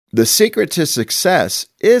The secret to success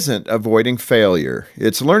isn't avoiding failure.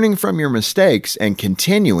 It's learning from your mistakes and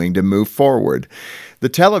continuing to move forward. The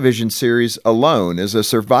television series Alone is a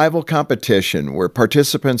survival competition where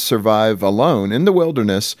participants survive alone in the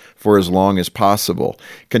wilderness for as long as possible.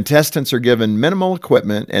 Contestants are given minimal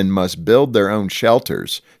equipment and must build their own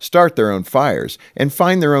shelters, start their own fires, and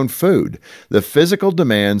find their own food. The physical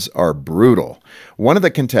demands are brutal. One of the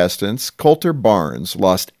contestants, Coulter Barnes,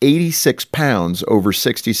 lost 86 pounds over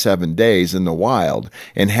 67 days in the wild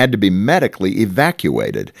and had to be medically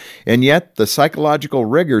evacuated. And yet, the psychological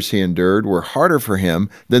rigors he endured were harder for him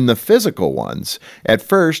than the physical ones. At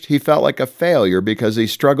first, he felt like a failure because he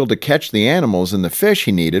struggled to catch the animals and the fish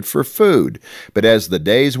he needed for food. But as the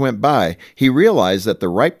days went by, he realized that the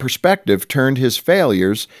right perspective turned his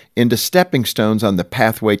failures into stepping stones on the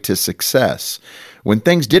pathway to success. When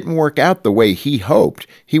things didn't work out the way he hoped,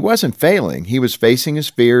 he wasn't failing. He was facing his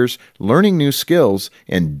fears, learning new skills,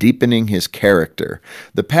 and deepening his character.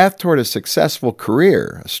 The path toward a successful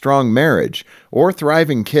career, a strong marriage, or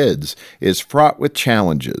thriving kids is fraught with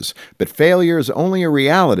challenges, but failure is only a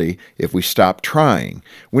reality if we stop trying.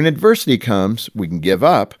 When adversity comes, we can give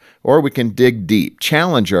up, or we can dig deep,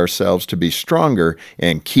 challenge ourselves to be stronger,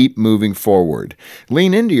 and keep moving forward.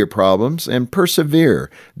 Lean into your problems and persevere.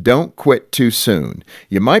 Don't quit too soon.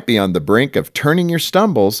 You might be on the brink of turning your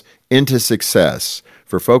stumbles into success.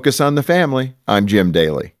 For Focus on the Family, I'm Jim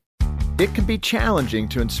Daly. It can be challenging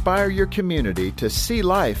to inspire your community to see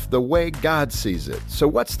life the way God sees it. So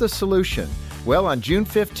what's the solution? Well, on June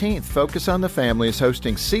 15th, Focus on the Family is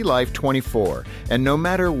hosting See Life 24. And no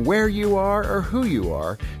matter where you are or who you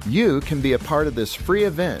are, you can be a part of this free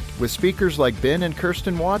event with speakers like Ben and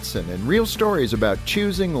Kirsten Watson and real stories about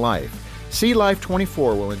choosing life. See Life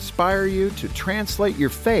 24 will inspire you to translate your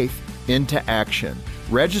faith into action.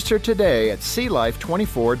 Register today at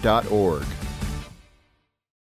seelife24.org.